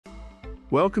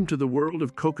Welcome to the world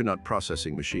of coconut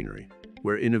processing machinery,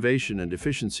 where innovation and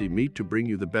efficiency meet to bring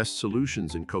you the best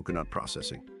solutions in coconut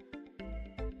processing.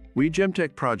 We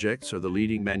Gemtech Projects are the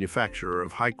leading manufacturer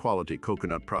of high-quality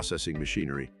coconut processing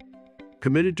machinery,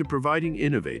 committed to providing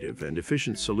innovative and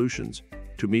efficient solutions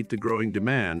to meet the growing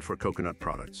demand for coconut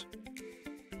products.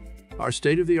 Our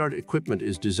state-of-the-art equipment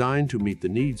is designed to meet the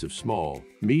needs of small,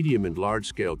 medium, and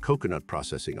large-scale coconut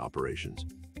processing operations.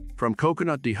 From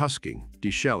coconut dehusking,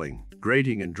 deshelling,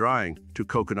 grating, and drying to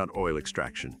coconut oil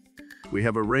extraction, we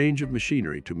have a range of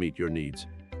machinery to meet your needs.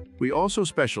 We also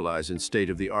specialize in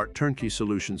state-of-the-art turnkey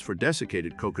solutions for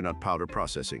desiccated coconut powder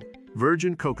processing,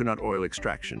 virgin coconut oil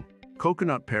extraction,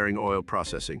 coconut paring oil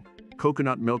processing,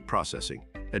 coconut milk processing,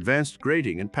 advanced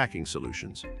grating and packing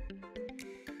solutions.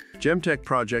 Gemtech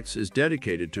Projects is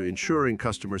dedicated to ensuring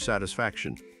customer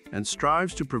satisfaction and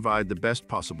strives to provide the best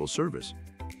possible service,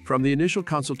 from the initial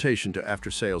consultation to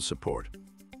after-sales support.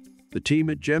 The team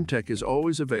at Gemtech is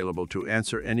always available to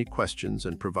answer any questions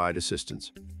and provide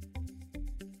assistance.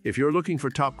 If you're looking for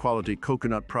top-quality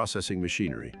coconut processing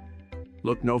machinery,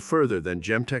 look no further than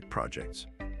Gemtech Projects.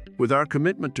 With our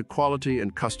commitment to quality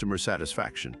and customer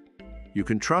satisfaction, you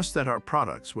can trust that our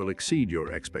products will exceed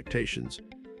your expectations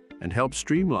and help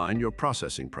streamline your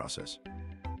processing process.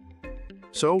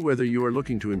 So, whether you are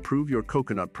looking to improve your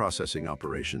coconut processing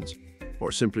operations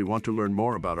or simply want to learn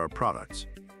more about our products,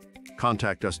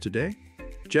 contact us today.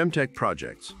 Gemtech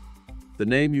Projects, the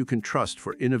name you can trust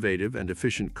for innovative and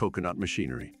efficient coconut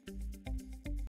machinery.